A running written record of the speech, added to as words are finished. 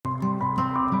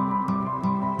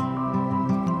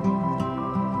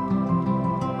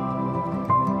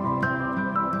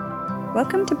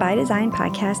Welcome to By Design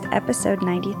Podcast, episode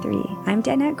 93. I'm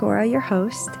Danette Gora, your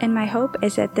host, and my hope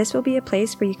is that this will be a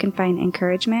place where you can find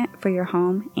encouragement for your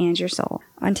home and your soul.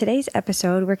 On today's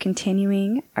episode, we're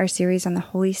continuing our series on the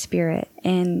Holy Spirit,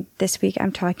 and this week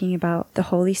I'm talking about the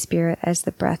Holy Spirit as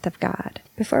the breath of God.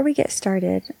 Before we get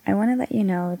started, I want to let you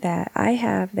know that I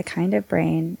have the kind of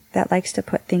brain that likes to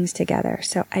put things together.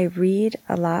 So I read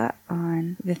a lot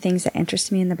on the things that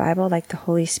interest me in the Bible, like the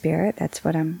Holy Spirit. That's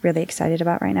what I'm really excited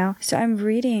about right now. So I'm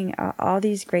reading all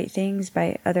these great things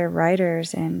by other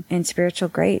writers and spiritual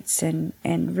greats and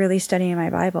really studying my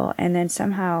Bible. And then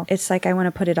somehow it's like I want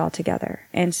to put it all together.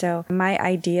 And so my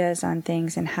ideas on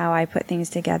things and how I put things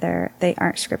together, they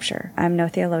aren't scripture. I'm no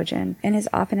theologian. And as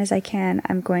often as I can,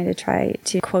 I'm going to try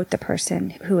to quote the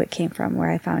person who it came from, where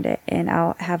I found it. And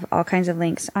I'll have all kinds of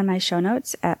links on my show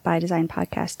notes at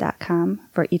bydesignpodcast.com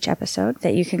for each episode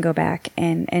that you can go back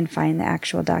and find the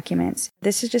actual documents.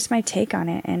 This is just my take on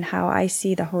it and how I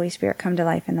see the Holy Spirit come to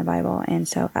life in the Bible. And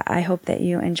so I hope that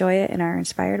you enjoy it and are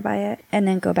inspired by it. And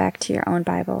then go back to your own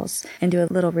Bibles and do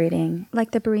a little reading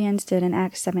like the Bereans did in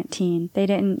Acts 17. They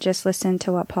didn't just listen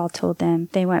to what Paul told them.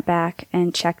 They went back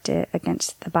and checked it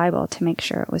against the Bible to make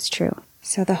sure it was true.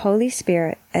 So the Holy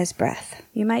Spirit as breath.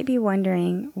 You might be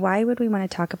wondering, why would we want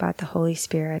to talk about the Holy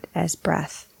Spirit as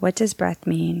breath? What does breath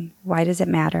mean? Why does it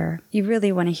matter? You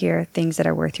really want to hear things that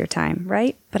are worth your time,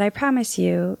 right? But I promise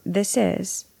you, this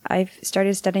is. I've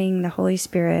started studying the Holy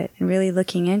Spirit and really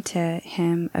looking into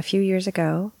him a few years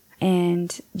ago.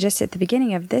 And just at the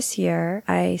beginning of this year,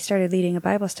 I started leading a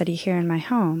Bible study here in my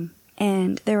home.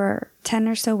 And there were 10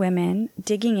 or so women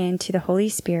digging into the Holy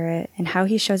Spirit and how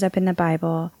he shows up in the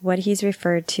Bible, what he's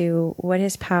referred to, what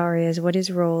his power is, what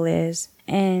his role is.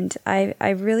 And I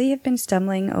really have been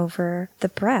stumbling over the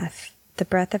breath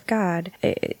of God.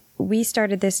 We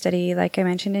started this study, like I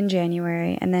mentioned, in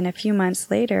January, and then a few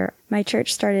months later, my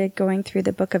church started going through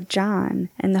the book of John,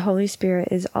 and the Holy Spirit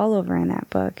is all over in that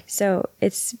book. So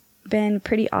it's been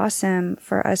pretty awesome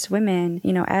for us women,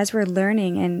 as we're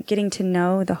learning and getting to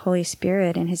know the Holy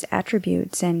Spirit and his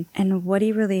attributes and what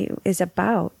he really is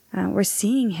about. We're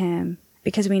seeing him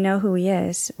because we know who he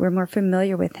is. We're more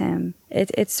familiar with him.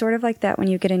 It's sort of like that when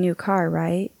you get a new car,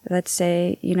 right? Let's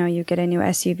say, you get a new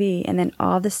SUV and then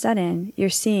all of a sudden you're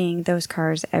seeing those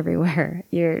cars everywhere.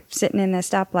 You're sitting in the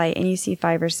stoplight and you see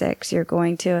 5 or 6. You're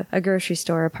going to a grocery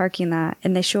store, a parking lot,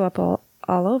 and they show up all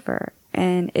over.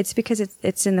 And it's because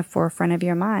it's in the forefront of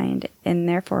your mind, and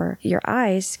therefore your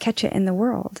eyes catch it in the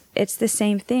world. It's the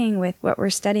same thing with what we're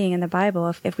studying in the Bible.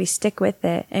 If we stick with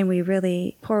it and we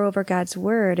really pour over God's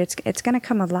word, it's going to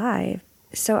come alive.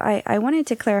 So I wanted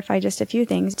to clarify just a few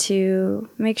things to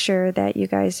make sure that you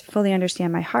guys fully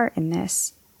understand my heart in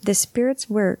this. The Spirit's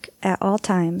work at all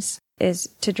times is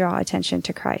to draw attention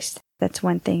to Christ. That's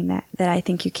one thing that I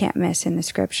think you can't miss in the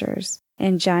scriptures.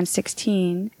 In John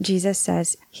 16, Jesus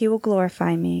says, "He will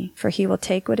glorify me, for he will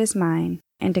take what is mine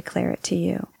and declare it to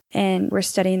you." And we're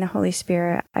studying the Holy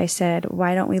Spirit. I said,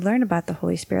 why don't we learn about the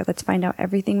Holy Spirit? Let's find out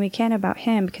everything we can about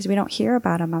him, because we don't hear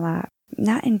about him a lot.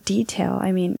 Not in detail.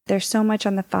 I mean, there's so much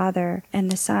on the Father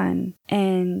and the Son,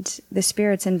 and the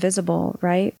Spirit's invisible,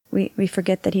 right? We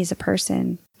forget that he's a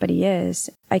person, but he is.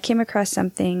 I came across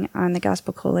something on the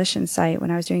Gospel Coalition site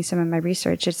when I was doing some of my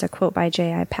research. It's a quote by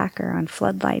J.I. Packer on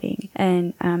floodlighting.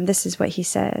 And this is what he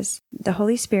says. The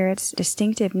Holy Spirit's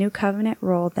distinctive new covenant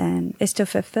role, then, is to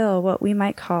fulfill what we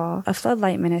might call a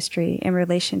floodlight ministry in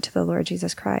relation to the Lord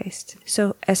Jesus Christ.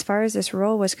 So as far as this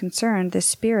role was concerned, the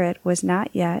Spirit was not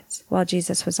yet while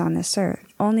Jesus was on this earth.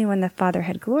 Only when the Father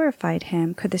had glorified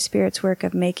him could the Spirit's work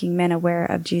of making men aware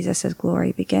of Jesus'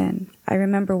 glory begin. I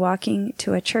remember walking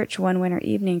to a church one winter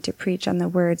evening to preach on the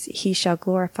words, "He shall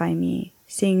glorify me,"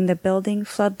 seeing the building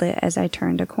floodlit as I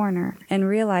turned a corner, and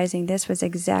realizing this was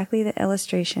exactly the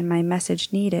illustration my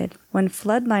message needed. When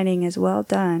floodlighting is well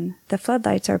done, the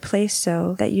floodlights are placed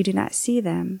so that you do not see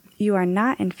them. You are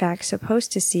not, in fact,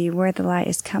 supposed to see where the light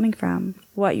is coming from.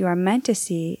 What you are meant to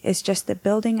see is just the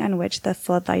building on which the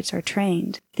floodlights are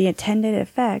trained. The intended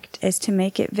effect is to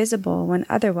make it visible when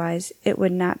otherwise it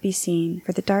would not be seen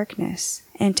for the darkness,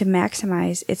 and to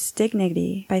maximize its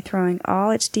dignity by throwing all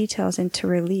its details into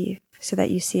relief so that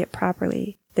you see it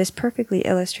properly. This perfectly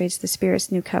illustrates the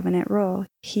Spirit's new covenant role.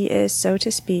 He is, so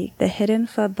to speak, the hidden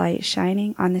floodlight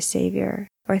shining on the Savior.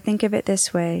 Or think of it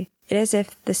this way. It is as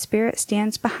if the Spirit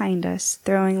stands behind us,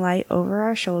 throwing light over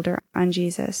our shoulder on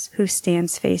Jesus, who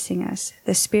stands facing us.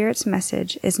 The Spirit's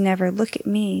message is never, "Look at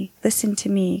me, listen to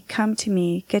me, come to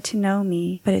me, get to know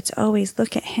me," but it's always,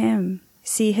 "Look at him.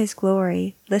 See his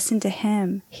glory, listen to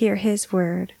him, hear his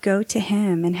word, go to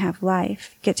him and have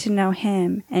life, get to know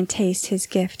him and taste his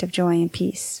gift of joy and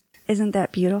peace." Isn't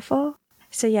that beautiful?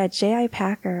 So yeah, J.I.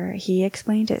 Packer, he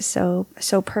explained it so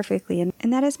perfectly.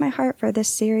 And that is my heart for this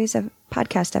series of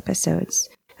podcast episodes.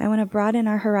 I want to broaden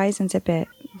our horizons a bit,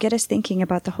 get us thinking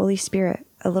about the Holy Spirit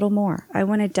a little more. I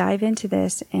want to dive into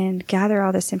this and gather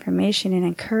all this information and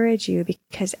encourage you,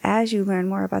 because as you learn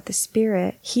more about the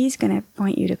Spirit, He's going to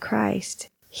point you to Christ.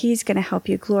 He's going to help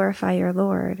you glorify your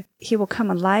Lord. He will come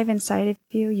alive inside of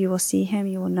you. You will see Him.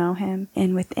 You will know Him.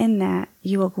 And within that,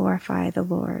 you will glorify the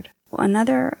Lord. Well,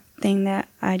 another thing that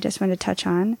I just want to touch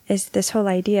on is this whole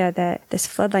idea that this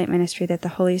floodlight ministry, that the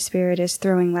Holy Spirit is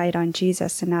throwing light on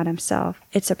Jesus and not Himself.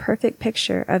 It's a perfect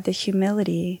picture of the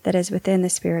humility that is within the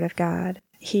Spirit of God.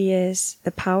 He is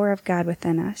the power of God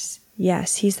within us.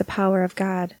 Yes, He's the power of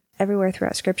God. Everywhere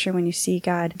throughout Scripture, when you see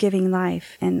God giving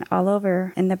life, and all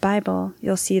over in the Bible,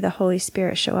 you'll see the Holy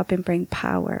Spirit show up and bring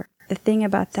power. The thing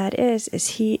about that is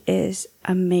He is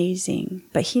amazing.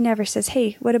 But He never says,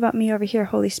 hey, what about me over here,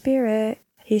 Holy Spirit?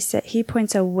 He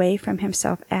points away from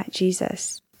Himself at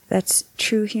Jesus. That's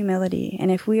true humility.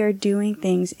 And if we are doing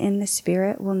things in the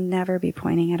Spirit, we'll never be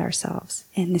pointing at ourselves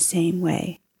in the same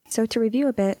way. So to review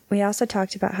a bit, we also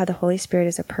talked about how the Holy Spirit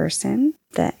is a person,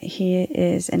 that He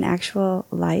is an actual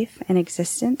life and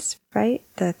existence, right?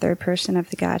 The third person of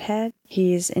the Godhead.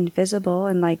 He's invisible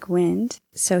and like wind,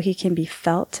 so He can be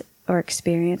felt or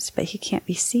experienced, but He can't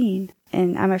be seen.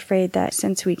 And I'm afraid that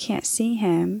since we can't see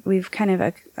Him, we've kind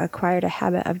of acquired a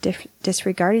habit of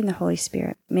disregarding the Holy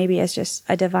Spirit, maybe as just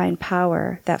a divine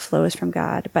power that flows from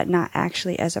God, but not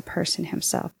actually as a person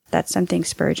Himself. That's something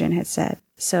Spurgeon had said.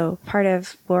 So part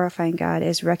of glorifying God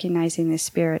is recognizing the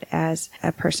Spirit as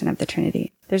a person of the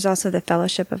Trinity. There's also the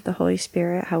fellowship of the Holy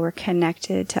Spirit, how we're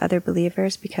connected to other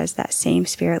believers because that same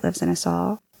Spirit lives in us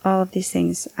all. All of these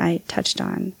things I touched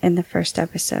on in the first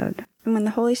episode. And when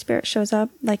the Holy Spirit shows up,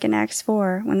 like in Acts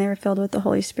 4, when they were filled with the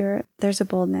Holy Spirit, there's a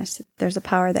boldness, there's a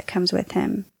power that comes with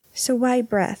Him. So why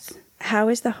breath? How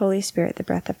is the Holy Spirit the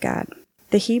breath of God?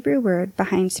 The Hebrew word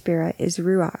behind spirit is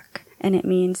ruach, and it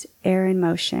means air in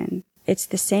motion. It's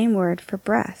the same word for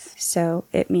breath, so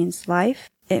it means life,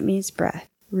 it means breath,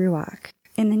 ruach.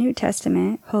 In the New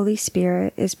Testament, Holy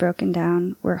Spirit is broken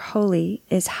down where holy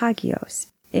is hagios.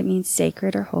 It means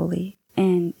sacred or holy.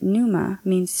 And pneuma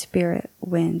means spirit,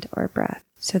 wind, or breath.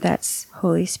 So that's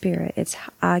Holy Spirit. It's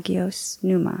agios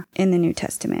pneuma in the New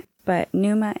Testament. But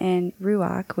pneuma and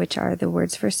ruach, which are the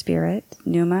words for spirit,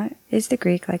 pneuma is the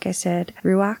Greek, like I said,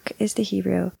 ruach is the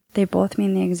Hebrew. They both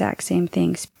mean the exact same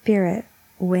thing, spirit,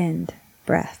 wind,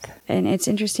 breath. And it's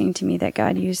interesting to me that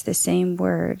God used the same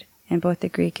word in both the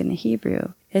Greek and the Hebrew.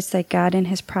 It's like God in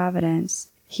His providence,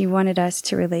 He wanted us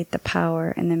to relate the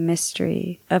power and the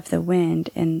mystery of the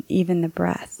wind and even the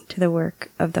breath to the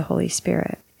work of the Holy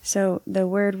Spirit. So the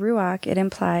word ruach, it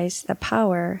implies the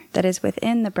power that is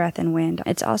within the breath and wind.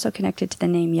 It's also connected to the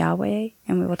name Yahweh,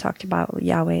 and we will talk about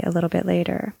Yahweh a little bit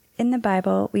later. In the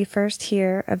Bible, we first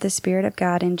hear of the Spirit of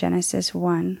God in Genesis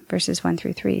 1, verses 1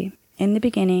 through 3. In the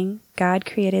beginning, God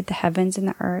created the heavens and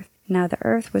the earth. Now the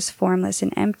earth was formless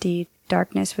and empty.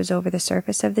 Darkness was over the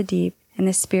surface of the deep, and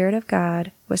the Spirit of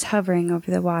God was hovering over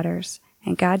the waters.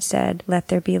 And God said, "Let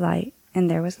there be light."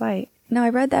 And there was light. Now, I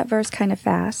read that verse kind of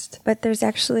fast, but there's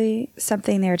actually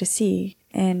something there to see.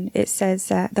 And it says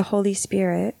that the Holy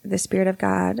Spirit, the Spirit of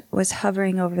God, was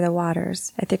hovering over the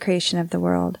waters at the creation of the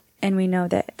world. And we know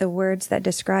that the words that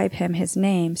describe Him, His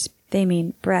names, they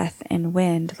mean breath and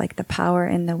wind, like the power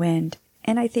in the wind.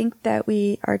 And I think that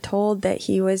we are told that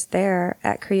He was there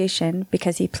at creation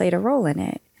because He played a role in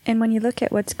it. And when you look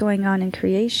at what's going on in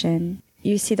creation,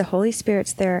 you see the Holy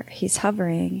Spirit's there, He's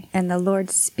hovering, and the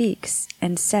Lord speaks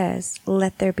and says,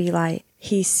 "Let there be light."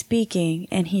 He's speaking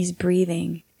and He's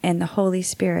breathing, and the Holy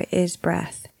Spirit is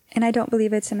breath. And I don't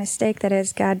believe it's a mistake that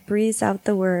as God breathes out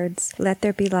the words, "Let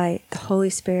there be light," the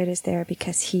Holy Spirit is there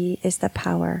because He is the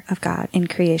power of God in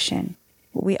creation.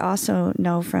 We also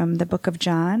know from the book of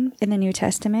John in the New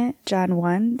Testament, John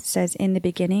 1 says, "In the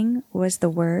beginning was the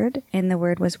Word, and the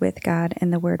Word was with God,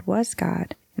 and the Word was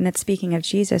God." And that's speaking of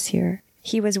Jesus here.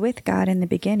 He was with God in the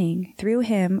beginning. Through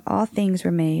Him all things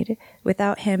were made.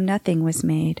 Without Him nothing was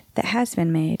made that has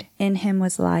been made. In Him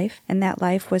was life, and that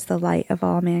life was the light of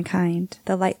all mankind,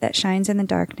 the light that shines in the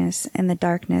darkness, and the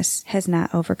darkness has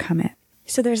not overcome it.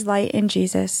 So there's light in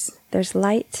Jesus. There's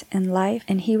light and life,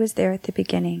 and He was there at the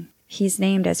beginning. He's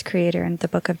named as Creator in the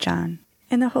book of John.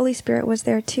 And the Holy Spirit was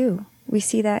there too. We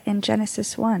see that in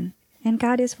Genesis 1. And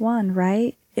God is one,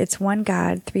 right? It's one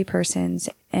God, three persons.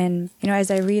 And,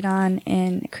 as I read on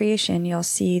in creation, you'll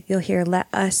hear, "Let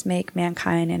us make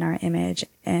mankind in our image."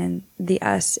 And the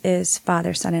us is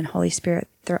Father, Son, and Holy Spirit.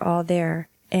 They're all there.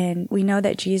 And we know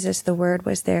that Jesus, the Word,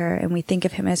 was there, and we think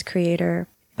of Him as Creator.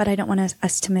 But I don't want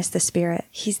us to miss the Spirit.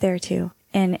 He's there too.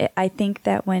 And I think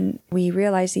that when we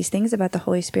realize these things about the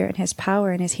Holy Spirit and his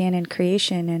power and his hand in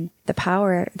creation and the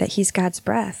power that he's God's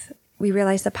breath, we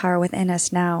realize the power within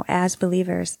us now as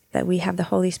believers, that we have the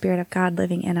Holy Spirit of God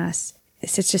living in us.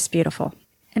 It's just beautiful.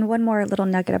 And one more little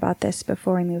nugget about this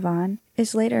before we move on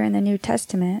is later in the New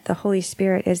Testament, the Holy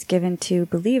Spirit is given to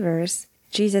believers.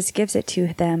 Jesus gives it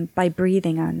to them by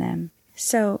breathing on them.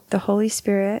 So the Holy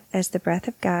Spirit as the breath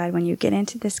of God, when you get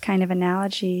into this kind of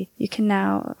analogy, you can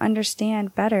now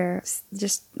understand better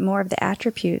just more of the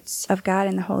attributes of God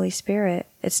and the Holy Spirit.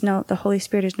 The Holy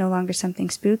Spirit is no longer something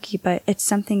spooky, but it's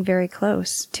something very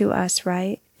close to us,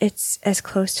 right? It's as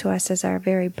close to us as our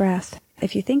very breath.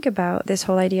 If you think about this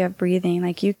whole idea of breathing,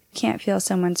 like you can't feel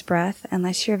someone's breath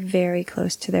unless you're very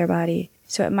close to their body.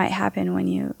 So it might happen when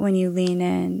you lean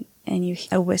in and you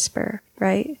hear a whisper,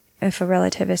 right? If a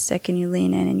relative is sick and you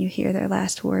lean in and you hear their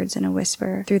last words in a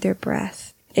whisper through their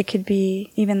breath. It could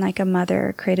be even like a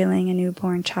mother cradling a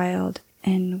newborn child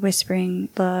and whispering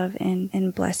love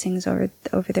and blessings over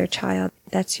their child.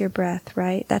 That's your breath,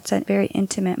 right? That's a very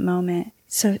intimate moment.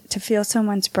 So to feel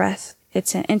someone's breath,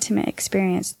 it's an intimate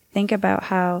experience. Think about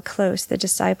how close the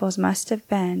disciples must have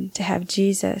been to have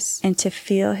Jesus and to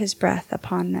feel his breath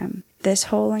upon them. This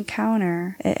whole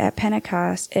encounter at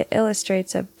Pentecost, it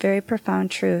illustrates a very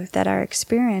profound truth that our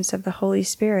experience of the Holy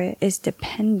Spirit is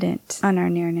dependent on our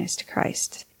nearness to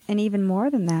Christ. And even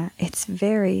more than that, it's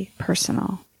very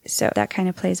personal. So that kind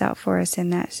of plays out for us in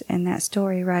that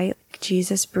story, right?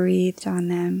 Jesus breathed on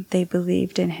them. They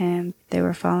believed in him. They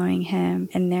were following him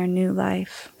in their new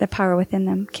life. The power within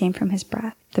them came from his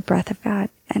breath, the breath of God.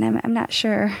 And I'm not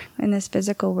sure in this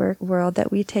physical world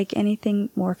that we take anything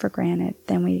more for granted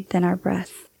than our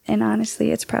breath. And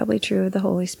honestly, it's probably true of the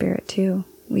Holy Spirit too.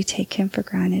 We take him for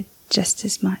granted just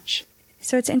as much.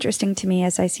 So it's interesting to me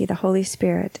as I see the Holy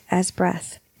Spirit as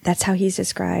breath. That's how he's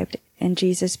described. And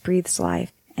Jesus breathes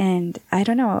life. And I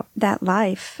don't know, that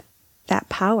life, that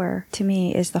power to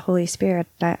me is the Holy Spirit.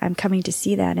 I'm coming to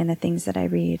see that in the things that I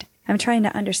read. I'm trying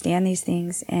to understand these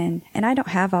things, and I don't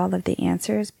have all of the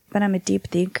answers, but I'm a deep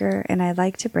thinker, and I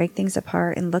like to break things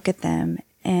apart and look at them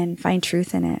and find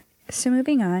truth in it. So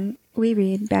moving on, we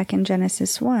read back in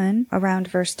Genesis 1, around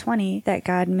verse 20, that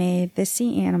God made the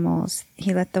sea animals.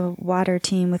 He let the water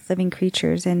teem with living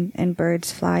creatures and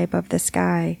birds fly above the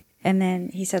sky. And then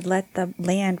he said, let the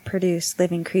land produce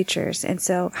living creatures. And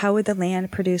so how would the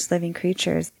land produce living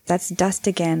creatures? That's dust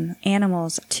again.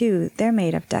 Animals, too, they're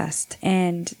made of dust.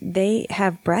 And they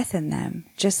have breath in them,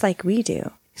 just like we do.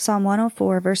 Psalm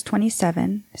 104, verse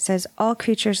 27 says, all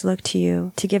creatures look to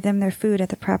you to give them their food at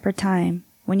the proper time.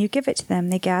 When you give it to them,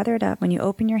 they gather it up. When you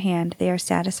open your hand, they are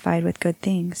satisfied with good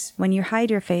things. When you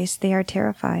hide your face, they are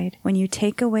terrified. When you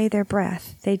take away their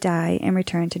breath, they die and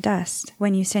return to dust.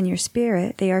 When you send your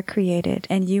spirit, they are created,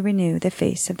 and you renew the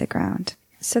face of the ground.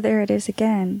 So there it is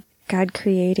again. God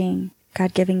creating,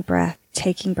 God giving breath,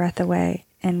 taking breath away,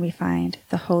 and we find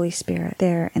the Holy Spirit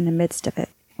there in the midst of it.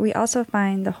 We also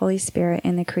find the Holy Spirit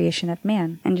in the creation of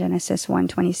man in Genesis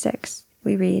 1:26.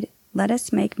 We read, let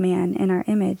us make man in our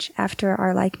image, after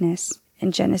our likeness.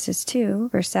 In Genesis 2,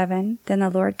 verse 7, then the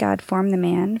Lord God formed the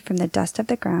man from the dust of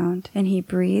the ground, and he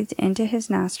breathed into his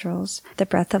nostrils the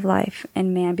breath of life,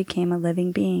 and man became a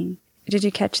living being. Did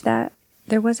you catch that?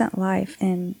 There wasn't life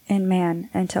in man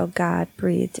until God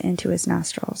breathed into his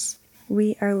nostrils.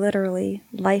 We are literally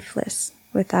lifeless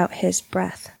without his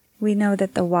breath. We know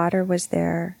that the water was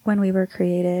there when we were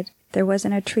created. There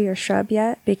wasn't a tree or shrub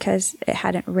yet because it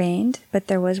hadn't rained, but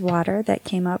there was water that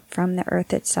came up from the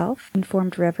earth itself and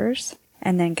formed rivers.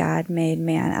 And then God made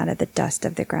man out of the dust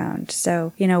of the ground.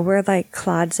 So, we're like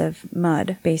clods of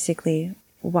mud, basically,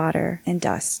 water and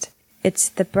dust. It's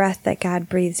the breath that God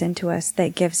breathes into us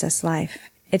that gives us life.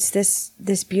 It's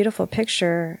this beautiful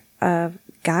picture of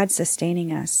God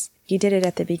sustaining us. He did it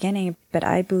at the beginning, but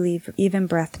I believe even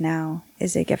breath now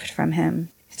is a gift from him.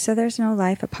 So there's no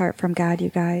life apart from God, you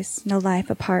guys. No life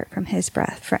apart from his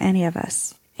breath for any of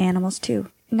us. Animals too.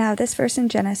 Now, this verse in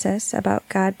Genesis about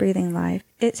God breathing life,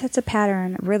 it sets a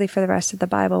pattern really for the rest of the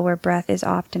Bible where breath is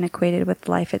often equated with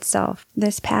life itself.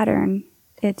 This pattern,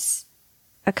 it's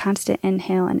a constant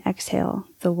inhale and exhale.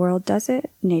 The world does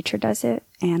it. Nature does it.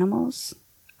 Animals.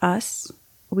 Us.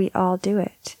 We all do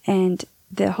it. And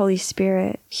the Holy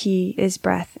Spirit, he is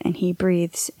breath and he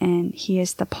breathes and he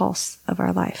is the pulse of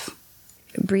our life.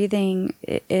 Breathing,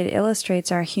 it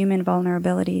illustrates our human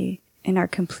vulnerability and our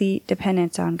complete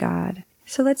dependence on God.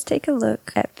 So let's take a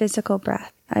look at physical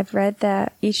breath. I've read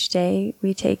that each day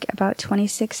we take about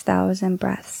 26,000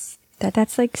 breaths.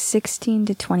 That's like 16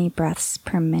 to 20 breaths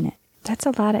per minute. That's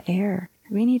a lot of air.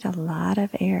 We need a lot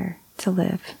of air to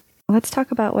live. Let's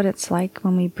talk about what it's like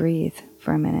when we breathe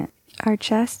for a minute. Our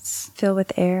chests fill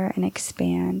with air and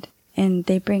expand, and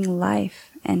they bring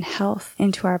life and health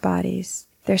into our bodies.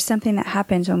 There's something that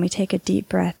happens when we take a deep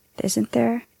breath, isn't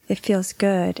there? It feels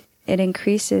good. It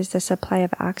increases the supply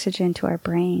of oxygen to our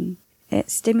brain. It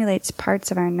stimulates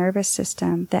parts of our nervous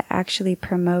system that actually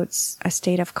promotes a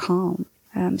state of calm.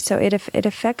 So it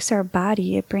affects our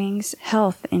body. It brings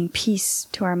health and peace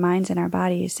to our minds and our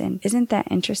bodies. And isn't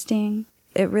that interesting?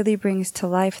 It really brings to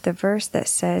life the verse that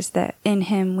says that in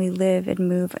Him we live and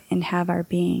move and have our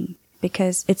being,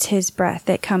 because it's His breath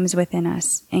that comes within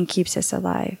us and keeps us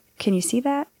alive. Can you see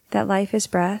that? That life is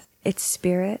breath, it's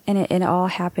spirit, and it all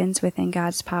happens within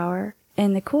God's power.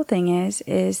 And the cool thing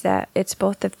is that it's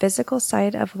both the physical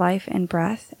side of life and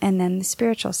breath and then the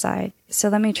spiritual side. So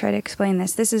let me try to explain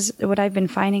this. This is what I've been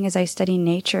finding as I study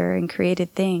nature and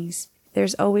created things.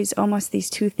 There's always almost these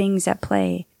two things at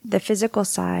play. The physical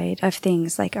side of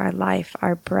things like our life,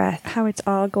 our breath, how it's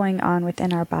all going on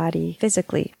within our body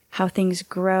physically, how things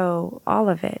grow, all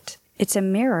of it. It's a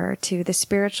mirror to the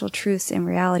spiritual truths and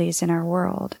realities in our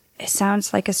world. It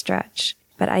sounds like a stretch,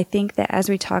 but I think that as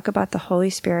we talk about the Holy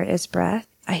Spirit as breath,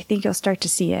 I think you'll start to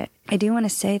see it. I do want to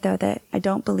say, though, that I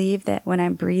don't believe that when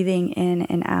I'm breathing in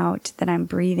and out, that I'm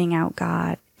breathing out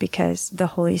God, because the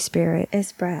Holy Spirit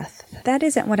is breath. That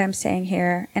isn't what I'm saying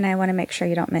here, and I want to make sure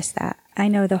you don't miss that. I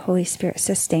know the Holy Spirit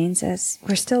sustains us.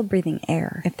 We're still breathing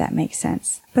air, if that makes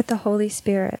sense. But the Holy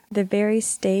Spirit, the very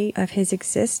state of His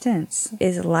existence,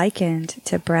 is likened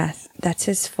to breath. That's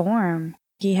His form.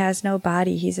 He has no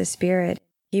body. He's a spirit.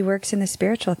 He works in the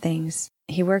spiritual things.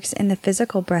 He works in the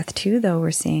physical breath too, though,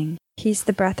 we're seeing. He's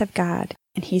the breath of God,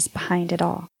 and He's behind it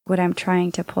all. What I'm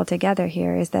trying to pull together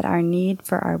here is that our need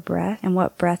for our breath and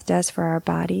what breath does for our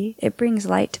body, it brings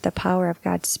light to the power of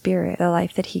God's Spirit, the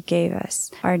life that He gave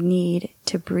us, our need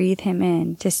to breathe Him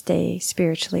in to stay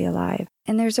spiritually alive.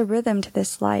 And there's a rhythm to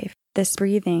this life, this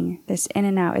breathing, this in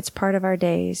and out. It's part of our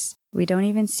days. We don't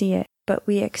even see it, but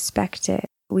we expect it.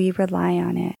 We rely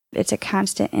on it. It's a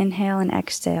constant inhale and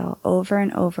exhale over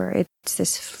and over. It's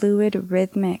this fluid,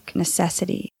 rhythmic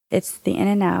necessity. It's the in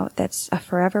and out that's a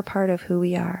forever part of who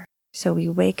we are. So we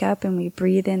wake up and we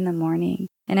breathe in the morning.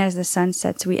 And as the sun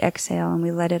sets, we exhale and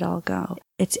we let it all go.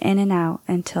 It's in and out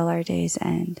until our days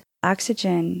end.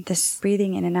 Oxygen, this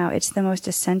breathing in and out, it's the most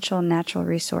essential natural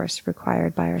resource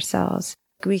required by our cells.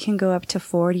 We can go up to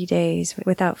 40 days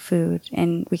without food,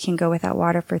 and we can go without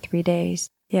water for 3 days.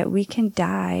 Yet we can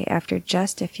die after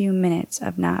just a few minutes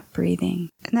of not breathing.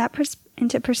 And that puts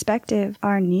into perspective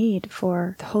our need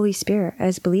for the Holy Spirit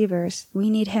as believers. We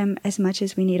need Him as much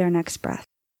as we need our next breath.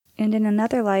 And in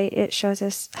another light, it shows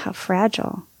us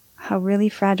how really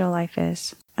fragile life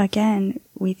is. Again,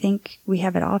 we think we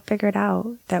have it all figured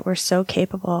out, that we're so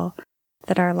capable,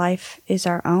 that our life is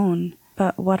our own.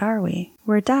 But what are we?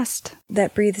 We're dust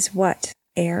that breathes what?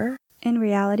 Air? In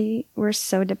reality, we're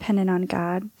so dependent on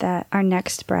God that our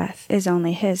next breath is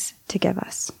only His to give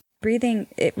us. Breathing,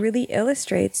 it really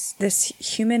illustrates this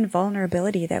human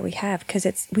vulnerability that we have,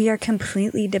 because we are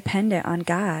completely dependent on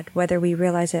God, whether we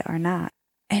realize it or not.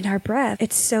 And our breath,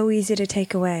 it's so easy to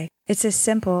take away. It's as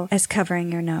simple as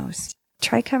covering your nose.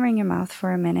 Try covering your mouth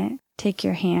for a minute. Take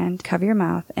your hand, cover your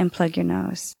mouth, and plug your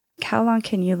nose. How long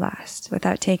can you last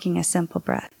without taking a simple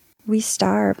breath? We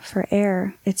starve for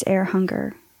air. It's air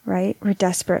hunger. Right? We're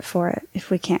desperate for it if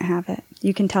we can't have it.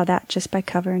 You can tell that just by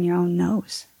covering your own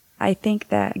nose. I think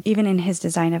that even in His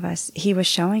design of us, He was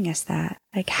showing us that,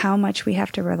 like how much we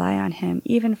have to rely on Him,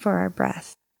 even for our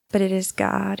breath. But it is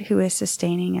God who is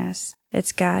sustaining us.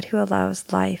 It's God who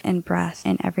allows life and breath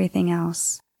and everything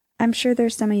else. I'm sure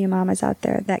there's some of you mamas out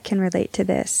there that can relate to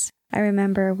this. I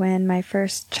remember when my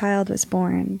first child was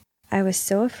born, I was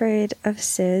so afraid of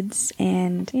SIDS,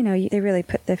 and, they really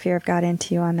put the fear of God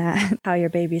into you on that, how your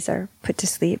babies are put to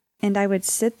sleep. And I would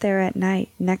sit there at night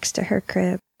next to her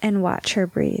crib and watch her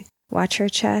breathe, watch her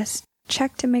chest,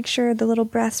 check to make sure the little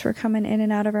breaths were coming in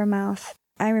and out of her mouth.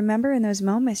 I remember in those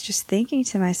moments just thinking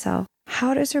to myself,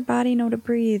 how does her body know to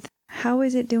breathe? How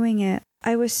is it doing it?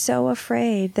 I was so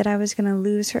afraid that I was going to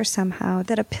lose her somehow,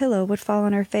 that a pillow would fall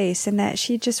on her face and that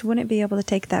she just wouldn't be able to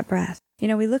take that breath.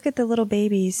 We look at the little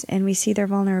babies and we see their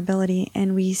vulnerability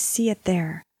and we see it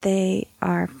there. They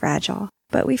are fragile.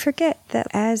 But we forget that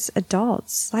as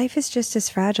adults, life is just as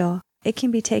fragile. It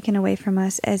can be taken away from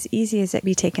us as easy as it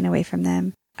be taken away from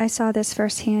them. I saw this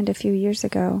firsthand a few years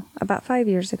ago, about 5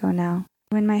 years ago now,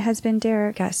 when my husband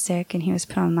Derek got sick and he was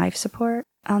put on life support.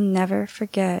 I'll never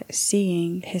forget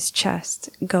seeing his chest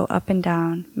go up and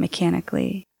down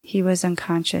mechanically. He was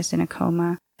unconscious in a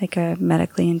coma, like a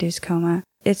medically induced coma.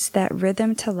 It's that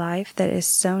rhythm to life that is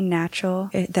so natural,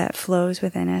 that flows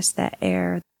within us, that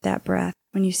air, that breath.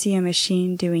 When you see a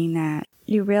machine doing that,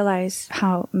 you realize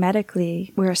how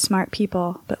medically we're smart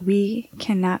people, but we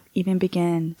cannot even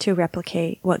begin to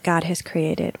replicate what God has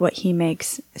created, what He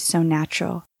makes so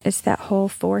natural. It's that whole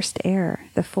forced air,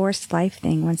 the forced life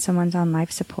thing when someone's on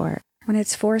life support. When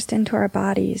it's forced into our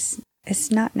bodies,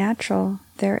 it's not natural.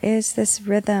 There is this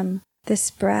rhythm, this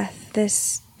breath,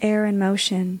 this air in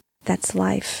motion that's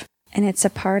life. And it's a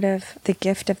part of the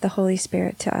gift of the Holy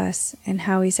Spirit to us and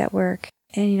how He's at work.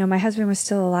 And my husband was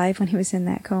still alive when he was in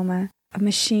that coma. A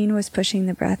machine was pushing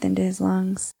the breath into his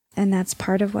lungs, and that's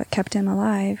part of what kept him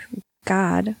alive.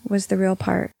 God was the real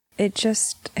part. It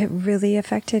really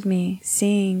affected me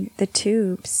seeing the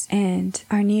tubes and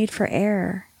our need for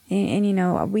air.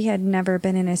 And we had never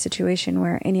been in a situation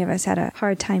where any of us had a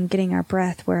hard time getting our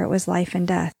breath, where it was life and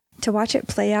death. To watch it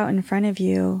play out in front of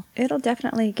you, it'll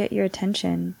definitely get your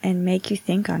attention and make you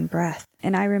think on breath.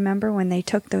 And I remember when they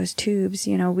took those tubes,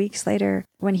 weeks later,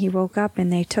 when he woke up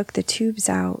and they took the tubes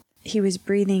out, he was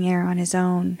breathing air on his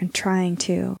own and trying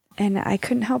to. And I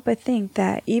couldn't help but think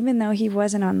that even though he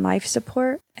wasn't on life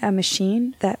support, a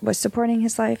machine that was supporting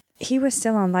his life, he was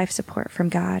still on life support from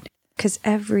God, because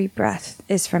every breath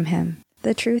is from Him.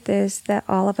 The truth is that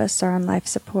all of us are on life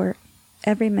support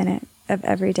every minute of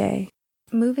every day.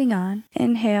 Moving on,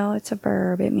 inhale, it's a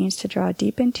verb. It means to draw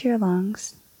deep into your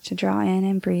lungs, to draw in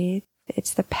and breathe.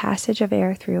 It's the passage of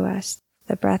air through us,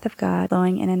 the breath of God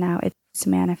flowing in and out. It's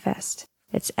manifest.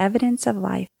 It's evidence of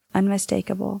life,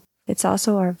 unmistakable. It's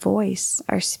also our voice,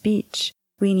 our speech.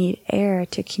 We need air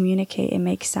to communicate and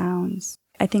make sounds.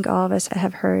 I think all of us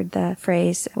have heard the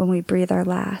phrase, when we breathe our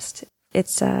last.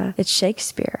 It's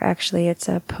Shakespeare, actually. It's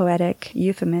a poetic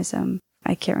euphemism.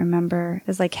 I can't remember.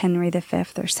 It's like Henry V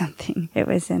or something. It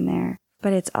was in there.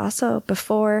 But it's also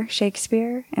before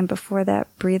Shakespeare, and before that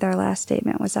breathe our last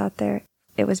statement was out there,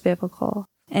 it was biblical.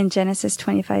 In Genesis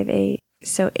 25:8,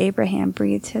 so Abraham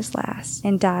breathed his last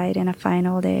and died in a fine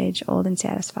old age, old and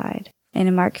satisfied. And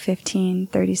in Mark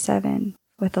 15:37,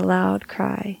 with a loud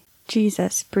cry,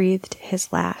 Jesus breathed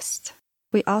his last.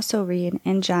 We also read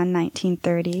in John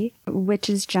 19:30, which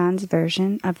is John's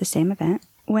version of the same event,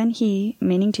 when he,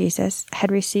 meaning Jesus,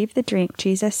 had received the drink,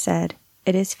 Jesus said,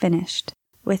 "It is finished."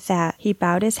 With that, he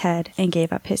bowed his head and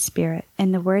gave up his spirit.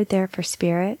 And the word there for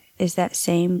spirit is that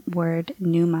same word,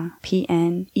 pneuma,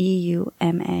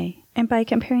 P-N-E-U-M-A. And by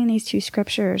comparing these two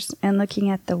scriptures and looking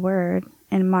at the word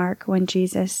in Mark, when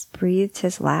Jesus breathed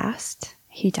his last,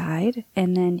 he died.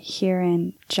 And then here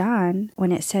in John,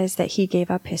 when it says that he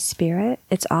gave up his spirit,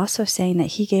 it's also saying that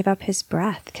he gave up his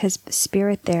breath, because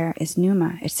spirit there is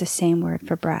pneuma. It's the same word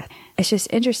for breath. It's just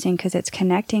interesting because it's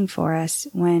connecting for us.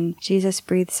 When Jesus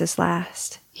breathes his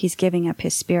last, he's giving up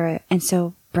his spirit. And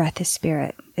so breath is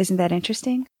spirit. Isn't that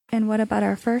interesting? And what about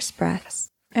our first breaths?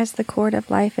 As the cord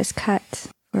of life is cut,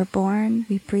 we're born,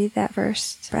 we breathe that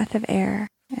first breath of air.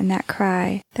 And that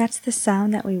cry, that's the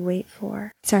sound that we wait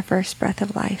for. It's our first breath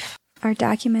of life. Our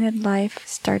documented life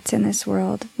starts in this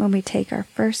world when we take our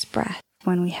first breath,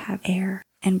 when we have air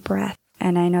and breath.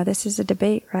 And I know this is a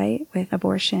debate, right, with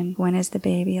abortion. When is the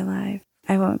baby alive?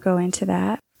 I won't go into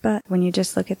that. But when you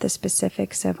just look at the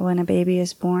specifics of when a baby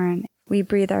is born, we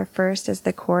breathe our first as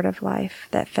the cord of life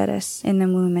that fed us in the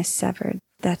womb is severed.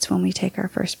 That's when we take our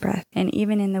first breath. And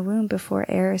even in the womb, before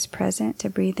air is present to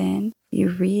breathe in, you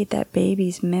read that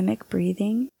babies mimic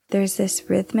breathing. There's this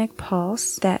rhythmic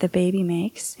pulse that the baby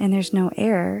makes, and there's no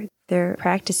air. They're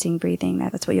practicing breathing.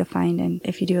 That's what you'll find. And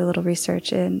if you do a little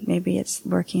research in, maybe it's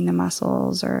working the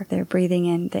muscles, or they're breathing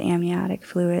in the amniotic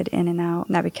fluid in and out,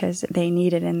 not because they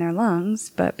need it in their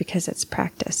lungs, but because it's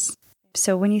practice.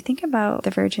 So when you think about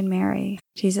the Virgin Mary,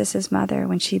 Jesus' mother,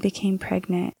 when she became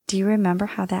pregnant, do you remember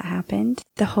how that happened?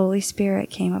 The Holy Spirit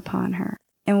came upon her.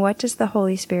 And what does the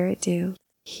Holy Spirit do?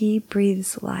 He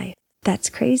breathes life. That's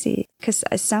crazy, because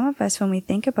some of us, when we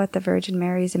think about the Virgin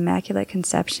Mary's Immaculate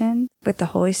Conception, with the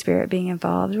Holy Spirit being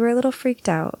involved, we're a little freaked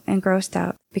out and grossed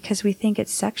out because we think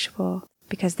it's sexual,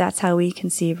 because that's how we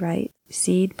conceive, right?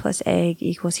 Seed plus egg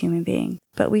equals human being.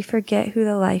 But we forget who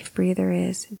the life breather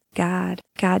is. God.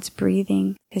 God's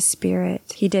breathing his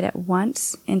spirit. He did it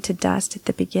once into dust at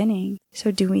the beginning.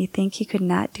 So do we think he could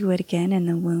not do it again in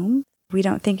the womb? We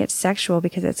don't think it's sexual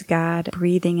because it's God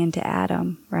breathing into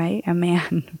Adam, right? A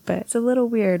man. But it's a little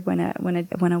weird when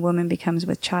a woman becomes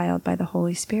with child by the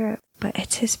Holy Spirit. But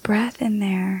it's his breath in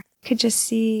there. You could just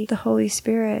see the Holy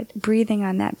Spirit breathing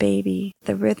on that baby,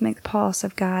 the rhythmic pulse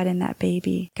of God in that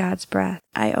baby, God's breath.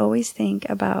 I always think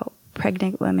about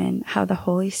pregnant women how the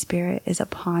Holy Spirit is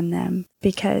upon them.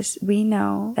 Because we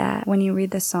know that when you read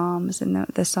the Psalms and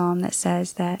the psalm that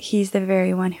says that He's the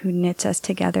very one who knits us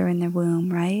together in the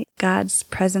womb, right? God's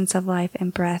presence of life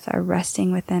and breath are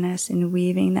resting within us and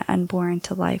weaving the unborn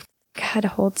to life. God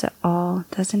holds it all,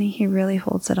 doesn't He? He really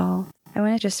holds it all. I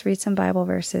want to just read some Bible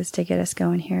verses to get us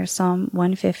going here. Psalm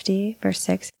 150, verse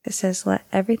 6, it says, "Let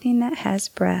everything that has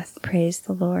breath praise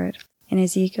the Lord." In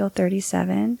Ezekiel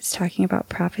 37, it's talking about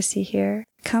prophecy here.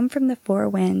 "Come from the four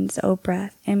winds, O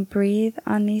breath, and breathe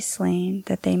on these slain,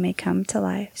 that they may come to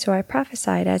life. So I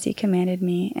prophesied as He commanded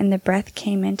me, and the breath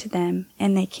came into them,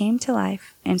 and they came to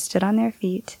life, and stood on their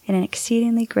feet, in an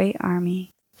exceedingly great army."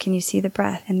 Can you see the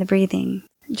breath and the breathing?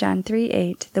 John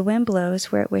 3:8, "The wind blows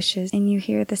where it wishes, and you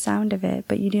hear the sound of it,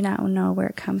 but you do not know where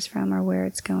it comes from or where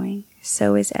it's going.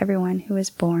 So is everyone who is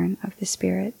born of the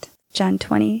Spirit." John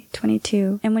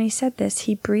 20:22, "And when He said this,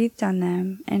 He breathed on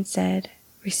them and said,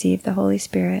 'Receive the Holy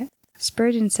Spirit.'"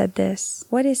 Spurgeon said this,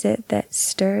 "What is it that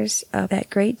stirs up that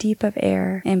great deep of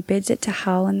air and bids it to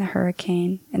howl in the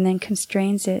hurricane, and then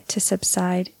constrains it to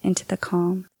subside into the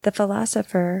calm? The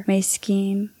philosopher may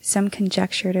scheme some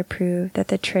conjecture to prove that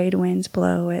the trade winds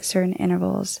blow at certain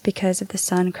intervals because of the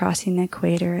sun crossing the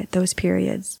equator at those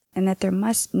periods, and that there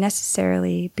must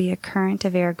necessarily be a current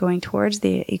of air going towards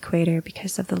the equator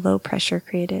because of the low pressure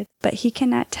created. But he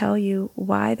cannot tell you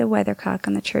why the weathercock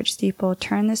on the church steeple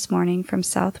turned this morning from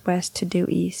southwest to due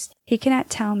east. He cannot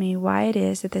tell me why it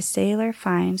is that the sailor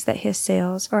finds that his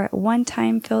sails are at one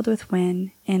time filled with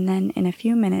wind, and then in a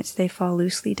few minutes they fall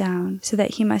loosely down, so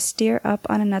that he must steer up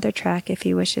on another track if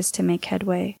he wishes to make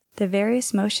headway. The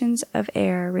various motions of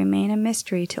air remain a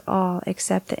mystery to all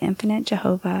except the infinite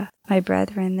Jehovah. My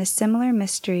brethren, the similar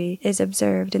mystery is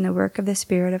observed in the work of the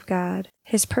Spirit of God.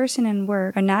 His person and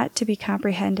work are not to be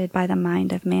comprehended by the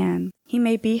mind of man. He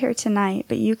may be here tonight,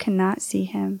 but you cannot see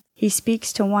Him. He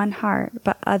speaks to one heart,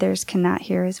 but others cannot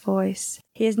hear His voice.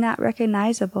 He is not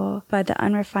recognizable by the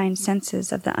unrefined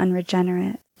senses of the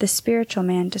unregenerate. The spiritual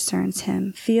man discerns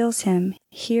Him, feels Him,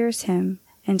 hears Him,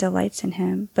 and delights in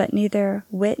Him, but neither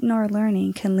wit nor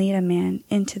learning can lead a man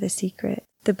into the secret.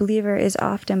 The believer is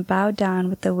often bowed down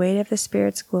with the weight of the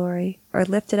Spirit's glory, or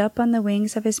lifted up on the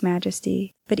wings of His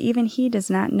majesty, but even he does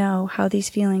not know how these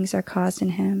feelings are caused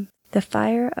in him. The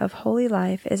fire of holy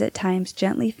life is at times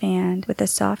gently fanned with the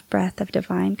soft breath of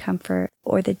divine comfort,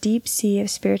 or the deep sea of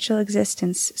spiritual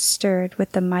existence stirred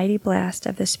with the mighty blast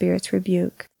of the Spirit's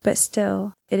rebuke. But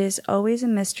still, it is always a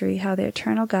mystery how the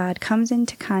eternal God comes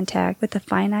into contact with the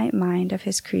finite mind of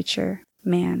His creature,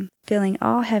 man, filling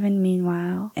all heaven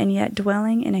meanwhile, and yet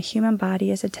dwelling in a human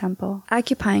body as a temple,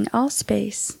 occupying all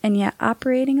space, and yet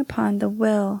operating upon the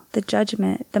will, the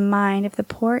judgment, the mind of the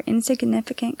poor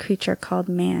insignificant creature called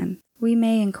man. We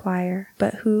may inquire,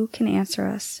 but who can answer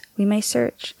us? We may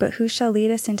search, but who shall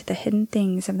lead us into the hidden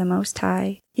things of the Most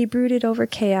High? He brooded over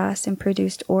chaos and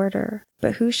produced order,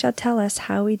 but who shall tell us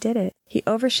how He did it? He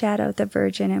overshadowed the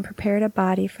Virgin and prepared a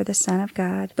body for the Son of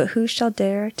God, but who shall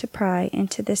dare to pry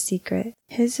into this secret?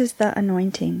 His is the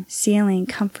anointing, sealing,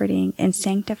 comforting, and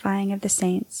sanctifying of the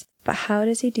saints. But how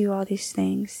does He do all these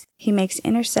things? He makes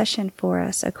intercession for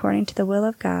us according to the will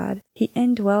of God. He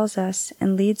indwells us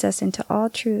and leads us into all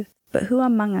truth. But who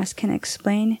among us can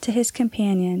explain to his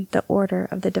companion the order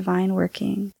of the divine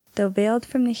working? Though veiled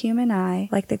from the human eye,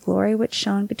 like the glory which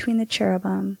shone between the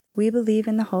cherubim, we believe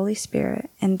in the Holy Spirit,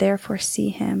 and therefore see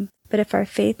Him. But if our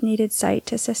faith needed sight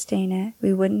to sustain it,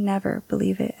 we would never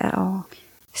believe it at all.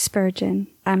 Spurgeon.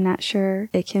 I'm not sure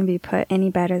it can be put any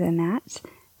better than that.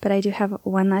 But I do have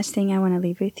one last thing I want to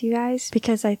leave with you guys,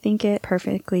 because I think it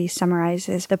perfectly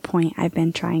summarizes the point I've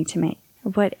been trying to make.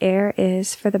 What air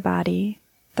is for the body,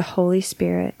 the Holy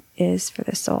Spirit is for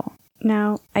the soul.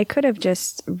 Now, I could have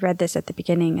just read this at the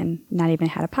beginning and not even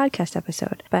had a podcast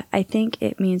episode, but I think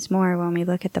it means more when we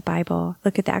look at the Bible,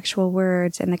 look at the actual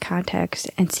words and the context,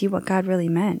 and see what God really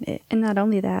meant. And not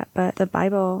only that, but the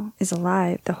Bible is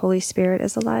alive, the Holy Spirit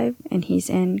is alive, and He's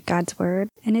in God's Word,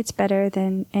 and it's better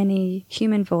than any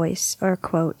human voice or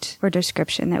quote or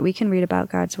description that we can read about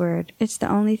God's Word. It's the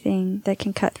only thing that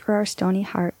can cut through our stony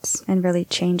hearts and really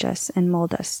change us and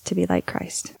mold us to be like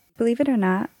Christ. Believe it or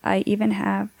not, I even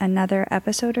have another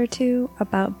episode or two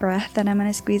about breath that I'm going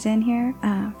to squeeze in here.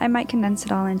 I might condense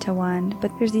it all into one,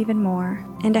 but there's even more.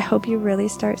 And I hope you really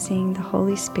start seeing the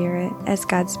Holy Spirit as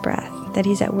God's breath, that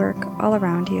He's at work all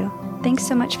around you. Thanks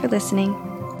so much for listening.